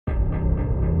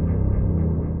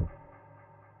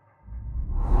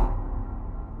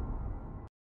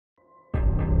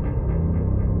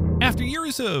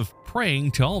years of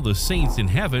praying to all the saints in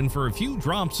heaven for a few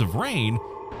drops of rain,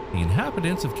 the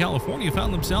inhabitants of California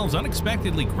found themselves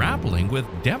unexpectedly grappling with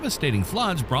devastating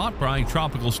floods brought by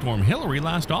Tropical Storm Hilary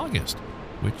last August,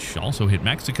 which also hit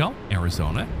Mexico,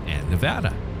 Arizona, and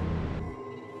Nevada.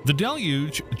 The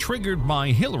deluge triggered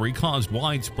by Hilary caused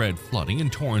widespread flooding and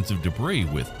torrents of debris,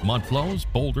 with mudflows,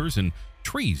 boulders, and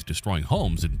trees destroying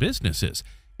homes and businesses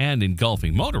and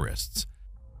engulfing motorists.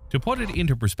 To put it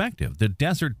into perspective, the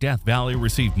Desert Death Valley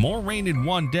received more rain in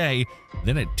one day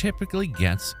than it typically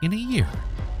gets in a year.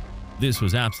 This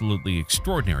was absolutely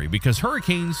extraordinary because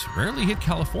hurricanes rarely hit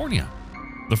California.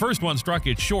 The first one struck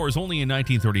its shores only in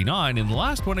 1939, and the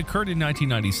last one occurred in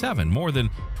 1997, more than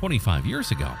 25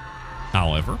 years ago.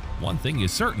 However, one thing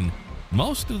is certain: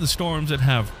 most of the storms that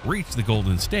have reached the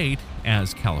Golden State,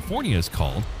 as California is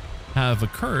called, have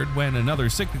occurred when another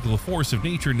cyclical force of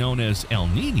nature known as El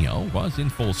Niño was in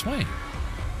full swing.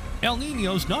 El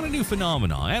Niño is not a new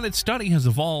phenomenon, and its study has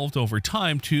evolved over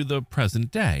time to the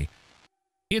present day.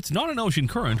 It's not an ocean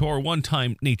current or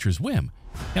one-time nature's whim.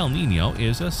 El Niño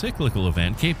is a cyclical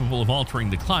event capable of altering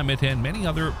the climate and many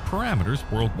other parameters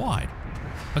worldwide.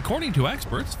 According to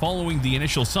experts, following the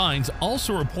initial signs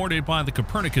also reported by the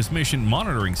Copernicus mission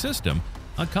monitoring system,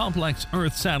 a complex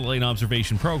Earth satellite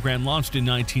observation program launched in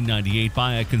 1998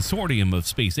 by a consortium of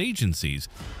space agencies,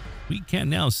 we can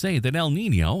now say that El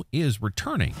Niño is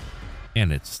returning.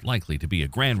 And it's likely to be a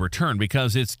grand return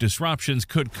because its disruptions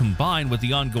could combine with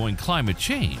the ongoing climate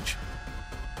change.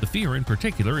 The fear in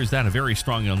particular is that a very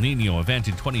strong El Niño event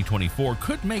in 2024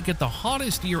 could make it the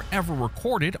hottest year ever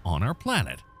recorded on our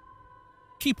planet.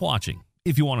 Keep watching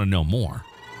if you want to know more.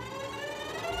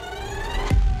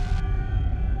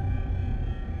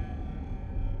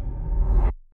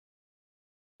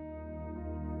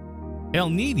 El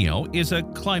Niño is a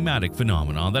climatic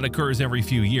phenomenon that occurs every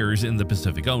few years in the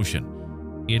Pacific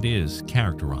Ocean. It is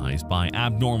characterized by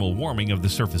abnormal warming of the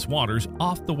surface waters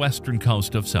off the western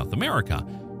coast of South America,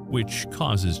 which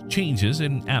causes changes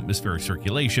in atmospheric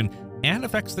circulation and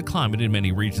affects the climate in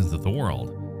many regions of the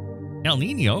world. El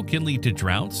Niño can lead to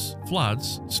droughts,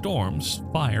 floods, storms,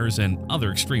 fires, and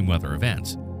other extreme weather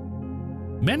events.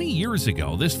 Many years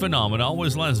ago, this phenomenon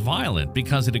was less violent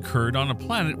because it occurred on a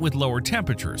planet with lower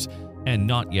temperatures and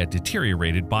not yet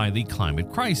deteriorated by the climate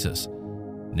crisis.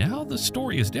 Now the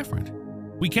story is different.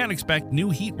 We can't expect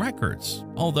new heat records,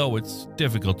 although it's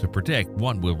difficult to predict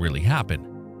what will really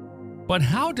happen. But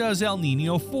how does El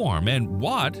Niño form, and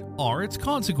what are its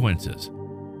consequences?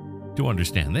 To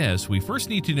understand this, we first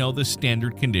need to know the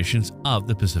standard conditions of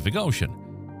the Pacific Ocean.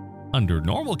 Under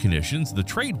normal conditions, the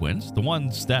trade winds, the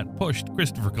ones that pushed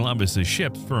Christopher Columbus's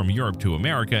ships from Europe to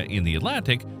America in the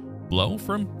Atlantic, blow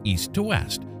from east to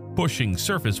west, pushing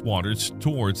surface waters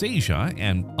towards Asia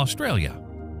and Australia.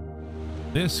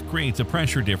 This creates a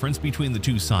pressure difference between the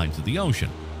two sides of the ocean: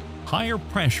 higher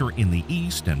pressure in the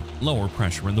east and lower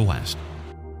pressure in the west.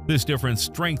 This difference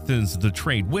strengthens the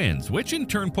trade winds, which in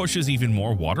turn pushes even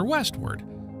more water westward.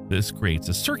 This creates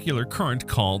a circular current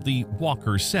called the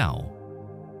Walker Cell.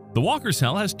 The Walker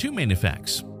Cell has two main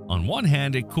effects. On one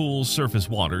hand, it cools surface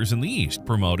waters in the east,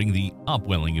 promoting the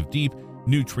upwelling of deep,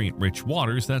 nutrient-rich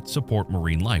waters that support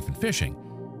marine life and fishing.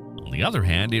 On the other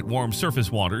hand, it warms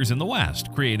surface waters in the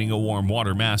west, creating a warm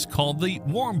water mass called the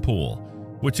warm pool,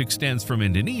 which extends from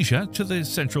Indonesia to the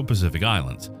central Pacific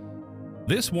Islands.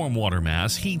 This warm water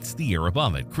mass heats the air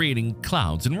above it, creating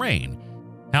clouds and rain.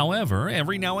 However,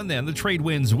 every now and then the trade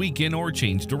winds weaken or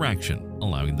change direction,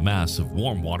 allowing the mass of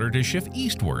warm water to shift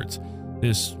eastwards.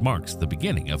 This marks the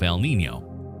beginning of El Niño.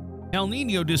 El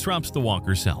Niño disrupts the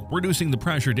Walker Cell, reducing the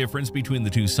pressure difference between the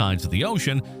two sides of the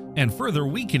ocean and further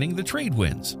weakening the trade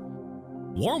winds.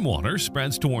 Warm water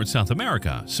spreads towards South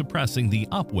America, suppressing the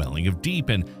upwelling of deep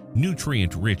and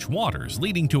nutrient-rich waters,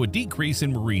 leading to a decrease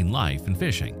in marine life and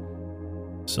fishing.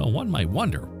 So one might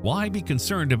wonder, why be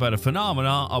concerned about a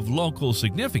phenomena of local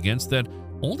significance that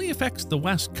only affects the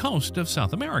west coast of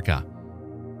South America?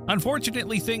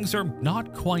 Unfortunately, things are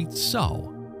not quite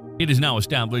so. It is now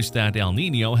established that El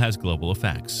Niño has global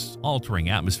effects, altering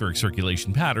atmospheric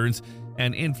circulation patterns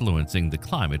and influencing the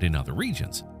climate in other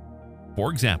regions.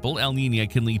 For example, El Niño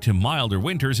can lead to milder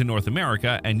winters in North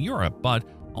America and Europe, but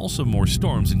also more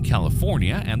storms in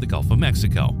California and the Gulf of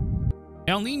Mexico.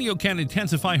 El Niño can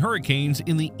intensify hurricanes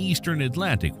in the eastern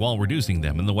Atlantic while reducing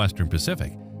them in the western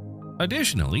Pacific.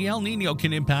 Additionally, El Niño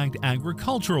can impact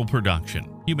agricultural production,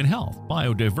 human health,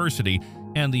 biodiversity,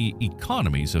 and the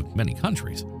economies of many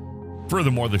countries.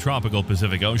 Furthermore, the tropical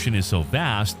Pacific Ocean is so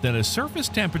vast that a surface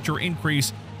temperature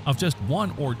increase of just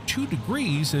 1 or 2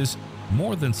 degrees is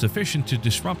more than sufficient to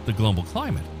disrupt the global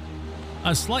climate.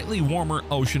 A slightly warmer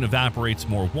ocean evaporates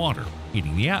more water,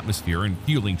 heating the atmosphere and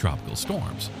fueling tropical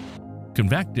storms.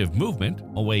 Convective movement,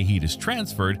 a way heat is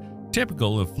transferred,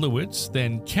 typical of fluids,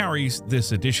 then carries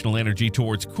this additional energy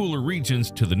towards cooler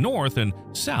regions to the north and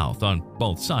south on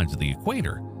both sides of the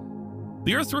equator.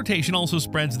 The Earth's rotation also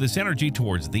spreads this energy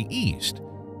towards the east.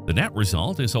 The net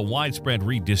result is a widespread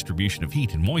redistribution of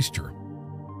heat and moisture.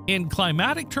 In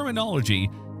climatic terminology,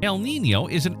 El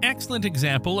Niño is an excellent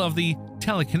example of the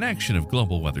teleconnection of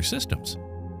global weather systems.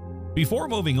 Before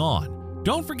moving on,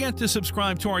 don't forget to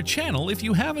subscribe to our channel if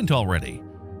you haven't already.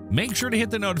 Make sure to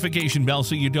hit the notification bell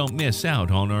so you don't miss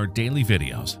out on our daily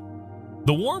videos.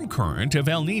 The warm current of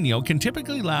El Niño can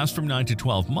typically last from 9 to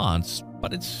 12 months,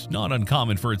 but it's not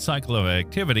uncommon for its cycle of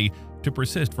activity to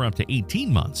persist for up to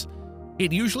 18 months.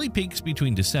 It usually peaks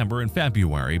between December and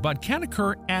February, but can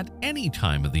occur at any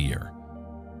time of the year.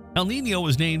 El Niño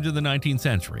was named in the 19th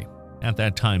century. At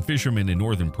that time, fishermen in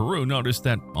northern Peru noticed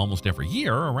that almost every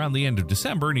year, around the end of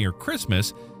December near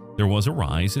Christmas, there was a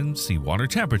rise in seawater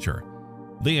temperature.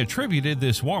 They attributed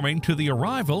this warming to the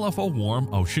arrival of a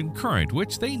warm ocean current,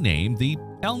 which they named the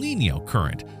El Niño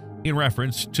current, in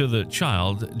reference to the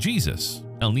child Jesus.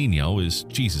 El Niño is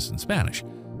Jesus in Spanish.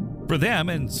 For them,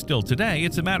 and still today,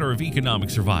 it's a matter of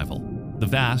economic survival. The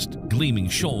vast, gleaming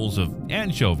shoals of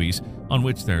anchovies on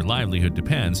which their livelihood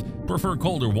depends prefer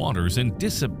colder waters and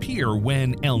disappear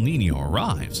when El Niño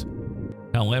arrives.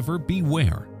 However,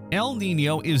 beware. El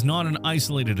Niño is not an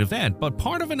isolated event, but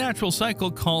part of a natural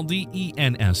cycle called the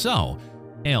ENSO,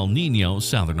 El Niño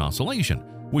Southern Oscillation,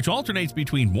 which alternates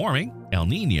between warming, El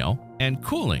Niño, and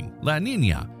cooling, La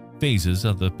Niña, phases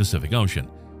of the Pacific Ocean.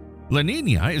 La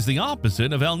Niña is the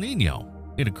opposite of El Niño.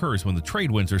 It occurs when the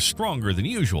trade winds are stronger than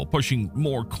usual, pushing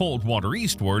more cold water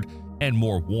eastward and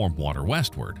more warm water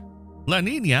westward. La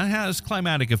Niña has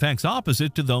climatic effects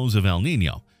opposite to those of El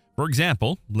Niño. For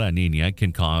example, La Niña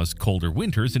can cause colder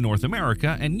winters in North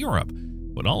America and Europe,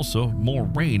 but also more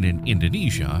rain in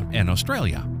Indonesia and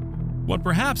Australia. What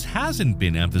perhaps hasn't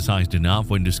been emphasized enough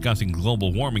when discussing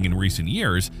global warming in recent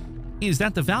years is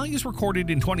that the values recorded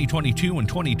in 2022 and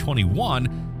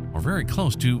 2021 are very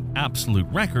close to absolute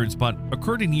records, but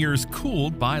occurred in years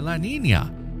cooled by La Niña,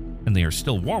 and they are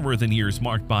still warmer than years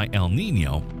marked by El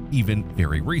Niño, even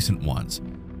very recent ones.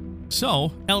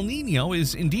 So, El Niño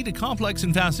is indeed a complex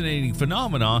and fascinating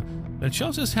phenomenon that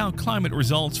shows us how climate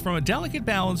results from a delicate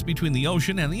balance between the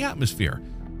ocean and the atmosphere,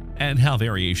 and how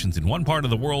variations in one part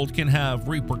of the world can have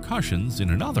repercussions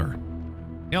in another.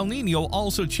 El Niño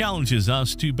also challenges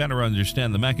us to better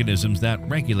understand the mechanisms that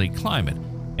regulate climate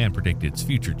and predict its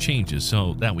future changes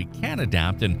so that we can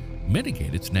adapt and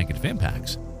mitigate its negative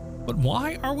impacts. But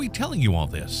why are we telling you all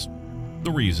this?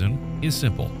 The reason is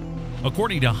simple.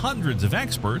 According to hundreds of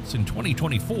experts, in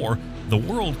 2024, the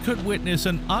world could witness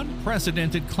an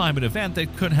unprecedented climate event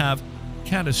that could have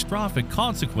catastrophic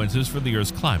consequences for the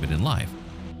Earth's climate and life.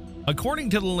 According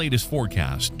to the latest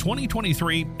forecast,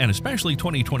 2023 and especially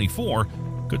 2024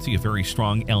 could see a very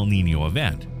strong El Niño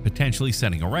event, potentially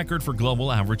setting a record for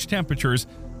global average temperatures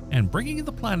and bringing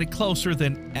the planet closer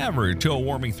than ever to a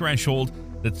warming threshold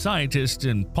that scientists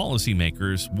and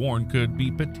policymakers warn could be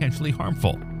potentially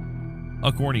harmful.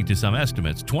 According to some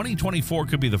estimates, 2024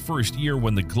 could be the first year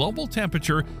when the global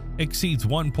temperature exceeds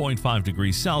 1.5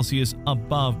 degrees Celsius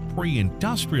above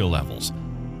pre-industrial levels,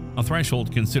 a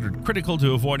threshold considered critical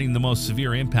to avoiding the most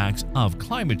severe impacts of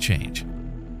climate change.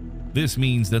 This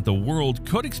means that the world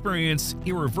could experience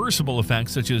irreversible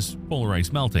effects such as polar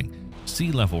ice melting,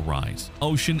 sea level rise,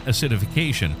 ocean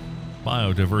acidification,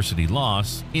 biodiversity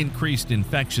loss, increased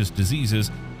infectious diseases,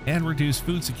 and reduced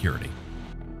food security.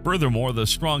 Furthermore, the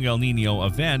strong El Niño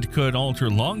event could alter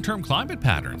long-term climate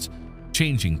patterns,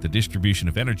 changing the distribution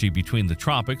of energy between the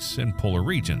tropics and polar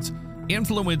regions,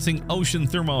 influencing ocean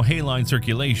thermohaline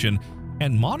circulation,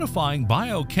 and modifying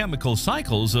biochemical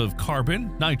cycles of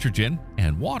carbon, nitrogen,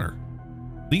 and water.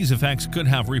 These effects could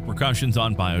have repercussions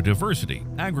on biodiversity,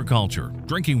 agriculture,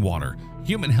 drinking water,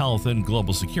 human health, and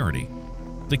global security.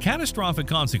 The catastrophic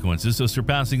consequences of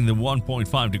surpassing the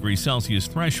 1.5 degrees Celsius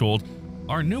threshold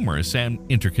are numerous and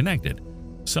interconnected.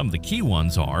 Some of the key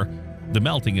ones are the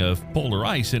melting of polar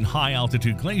ice in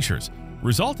high-altitude glaciers,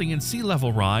 resulting in sea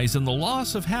level rise and the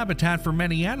loss of habitat for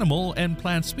many animal and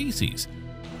plant species.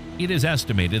 It is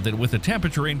estimated that with a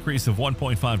temperature increase of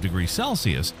 1.5 degrees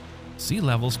Celsius, sea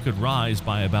levels could rise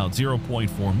by about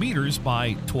 0.4 meters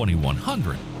by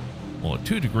 2100, while a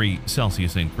 2 degree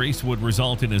Celsius increase would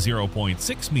result in a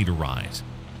 0.6 meter rise.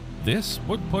 This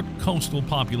would put coastal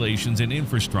populations and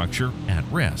infrastructure at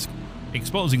risk,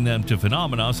 exposing them to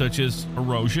phenomena such as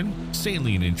erosion,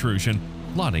 saline intrusion,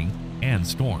 flooding, and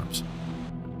storms.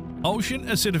 Ocean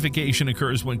acidification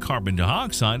occurs when carbon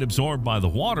dioxide absorbed by the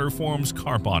water forms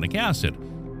carbonic acid,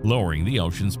 lowering the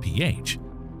ocean's pH.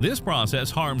 This process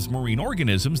harms marine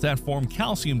organisms that form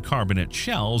calcium carbonate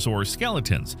shells or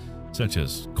skeletons, such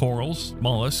as corals,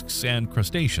 mollusks, and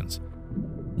crustaceans.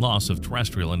 Loss of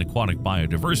terrestrial and aquatic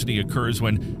biodiversity occurs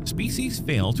when species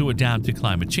fail to adapt to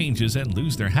climate changes and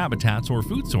lose their habitats or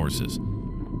food sources.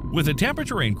 With a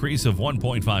temperature increase of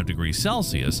 1.5 degrees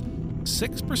Celsius,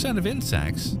 6% of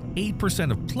insects,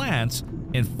 8% of plants,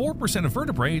 and 4% of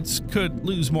vertebrates could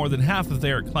lose more than half of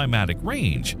their climatic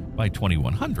range by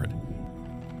 2100.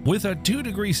 With a 2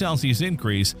 degrees Celsius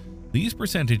increase, these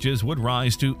percentages would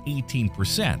rise to 18%,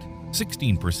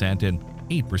 16%, and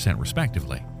 8%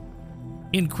 respectively.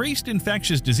 Increased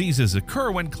infectious diseases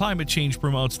occur when climate change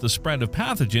promotes the spread of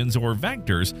pathogens or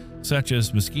vectors such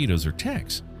as mosquitoes or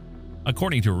ticks.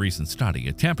 According to a recent study,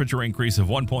 a temperature increase of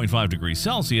 1.5 degrees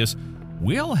Celsius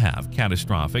will have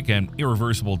catastrophic and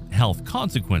irreversible health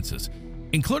consequences,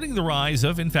 including the rise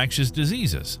of infectious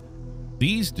diseases.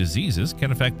 These diseases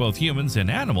can affect both humans and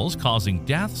animals, causing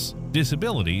deaths,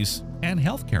 disabilities, and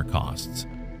healthcare costs.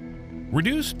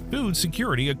 Reduced food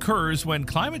security occurs when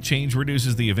climate change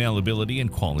reduces the availability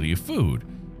and quality of food,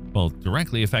 both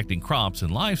directly affecting crops and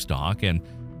livestock and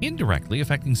indirectly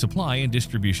affecting supply and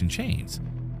distribution chains.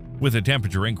 With a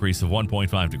temperature increase of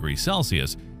 1.5 degrees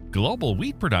Celsius, global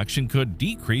wheat production could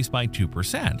decrease by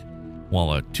 2%,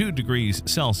 while a 2 degrees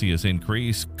Celsius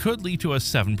increase could lead to a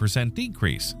 7%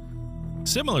 decrease.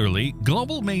 Similarly,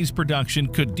 global maize production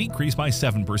could decrease by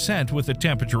 7% with a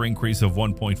temperature increase of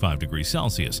 1.5 degrees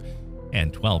Celsius,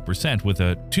 and 12% with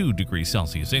a 2 degrees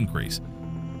Celsius increase.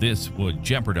 This would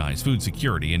jeopardize food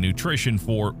security and nutrition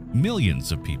for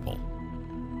millions of people.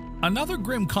 Another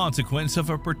grim consequence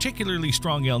of a particularly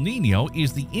strong El Niño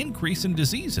is the increase in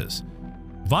diseases.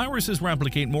 Viruses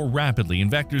replicate more rapidly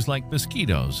in vectors like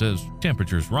mosquitoes as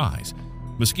temperatures rise.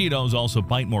 Mosquitoes also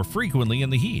bite more frequently in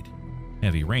the heat.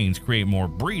 Heavy rains create more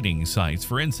breeding sites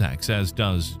for insects, as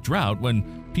does drought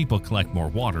when people collect more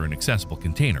water in accessible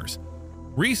containers.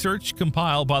 Research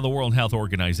compiled by the World Health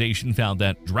Organization found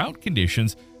that drought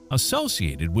conditions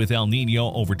associated with El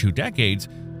Niño over 2 decades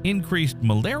increased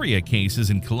malaria cases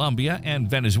in Colombia and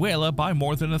Venezuela by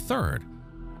more than a third.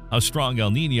 A strong El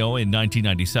Niño in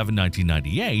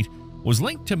 1997-1998 was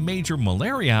linked to major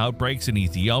malaria outbreaks in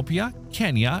Ethiopia,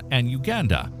 Kenya, and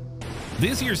Uganda.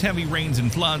 This year's heavy rains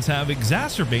and floods have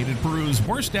exacerbated Peru's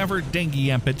worst-ever dengue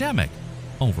epidemic,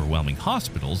 overwhelming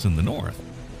hospitals in the north.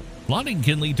 Flooding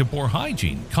can lead to poor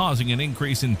hygiene, causing an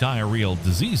increase in diarrheal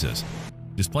diseases.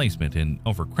 Displacement and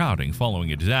overcrowding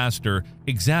following a disaster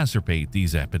exacerbate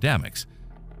these epidemics.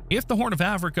 If the Horn of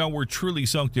Africa were truly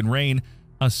soaked in rain,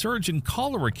 a surge in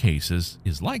cholera cases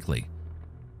is likely.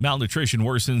 Malnutrition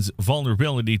worsens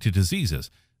vulnerability to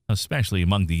diseases, especially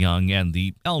among the young and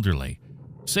the elderly.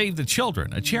 Save the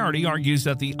Children, a charity, argues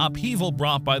that the upheaval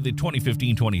brought by the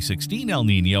 2015-2016 El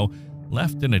Niño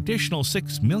left an additional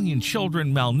 6 million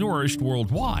children malnourished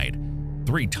worldwide,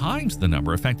 3 times the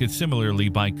number affected similarly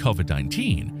by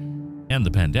COVID-19, and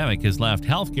the pandemic has left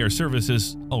healthcare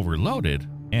services overloaded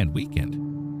and weakened.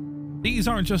 These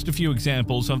aren't just a few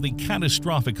examples of the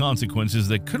catastrophic consequences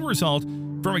that could result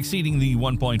from exceeding the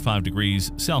 1.5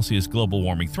 degrees Celsius global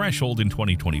warming threshold in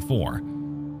 2024.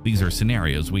 These are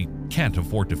scenarios we can't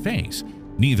afford to face,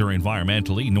 neither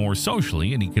environmentally nor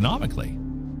socially and economically.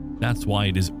 That's why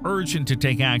it is urgent to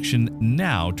take action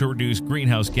now to reduce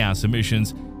greenhouse gas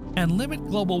emissions and limit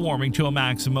global warming to a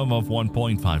maximum of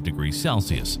 1.5 degrees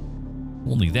Celsius.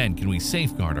 Only then can we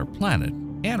safeguard our planet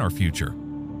and our future.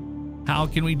 How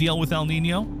can we deal with El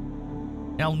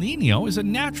Niño? El Niño is a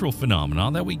natural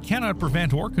phenomenon that we cannot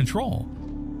prevent or control.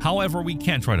 However, we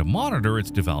can try to monitor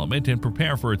its development and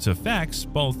prepare for its effects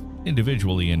both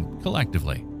individually and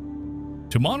collectively.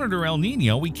 To monitor El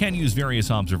Niño, we can use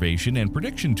various observation and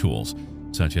prediction tools,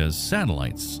 such as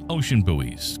satellites, ocean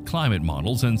buoys, climate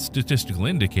models, and statistical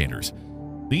indicators.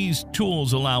 These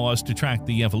tools allow us to track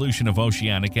the evolution of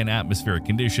oceanic and atmospheric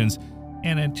conditions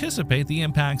and anticipate the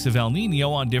impacts of El Niño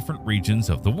on different regions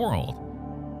of the world.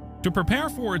 To prepare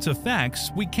for its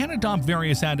effects, we can adopt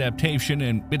various adaptation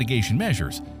and mitigation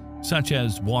measures, such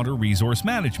as water resource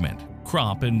management,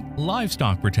 crop and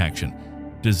livestock protection,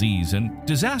 disease and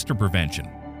disaster prevention,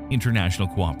 international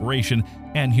cooperation,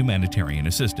 and humanitarian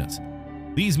assistance.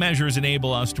 These measures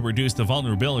enable us to reduce the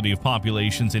vulnerability of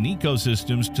populations and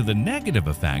ecosystems to the negative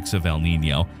effects of El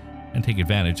Niño and take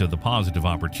advantage of the positive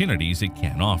opportunities it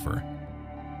can offer.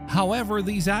 However,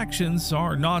 these actions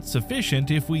are not sufficient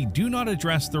if we do not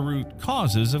address the root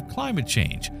causes of climate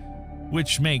change,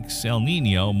 which makes El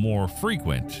Niño more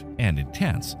frequent and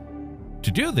intense.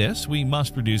 To do this, we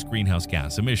must reduce greenhouse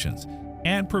gas emissions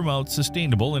and promote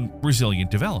sustainable and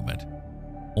resilient development.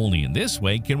 Only in this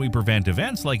way can we prevent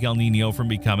events like El Niño from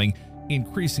becoming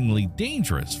increasingly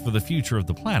dangerous for the future of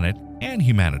the planet and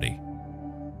humanity.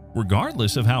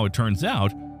 Regardless of how it turns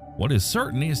out, what is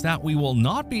certain is that we will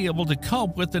not be able to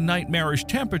cope with the nightmarish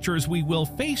temperatures we will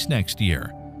face next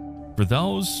year. For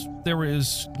those, there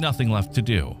is nothing left to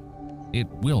do. It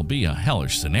will be a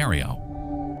hellish scenario.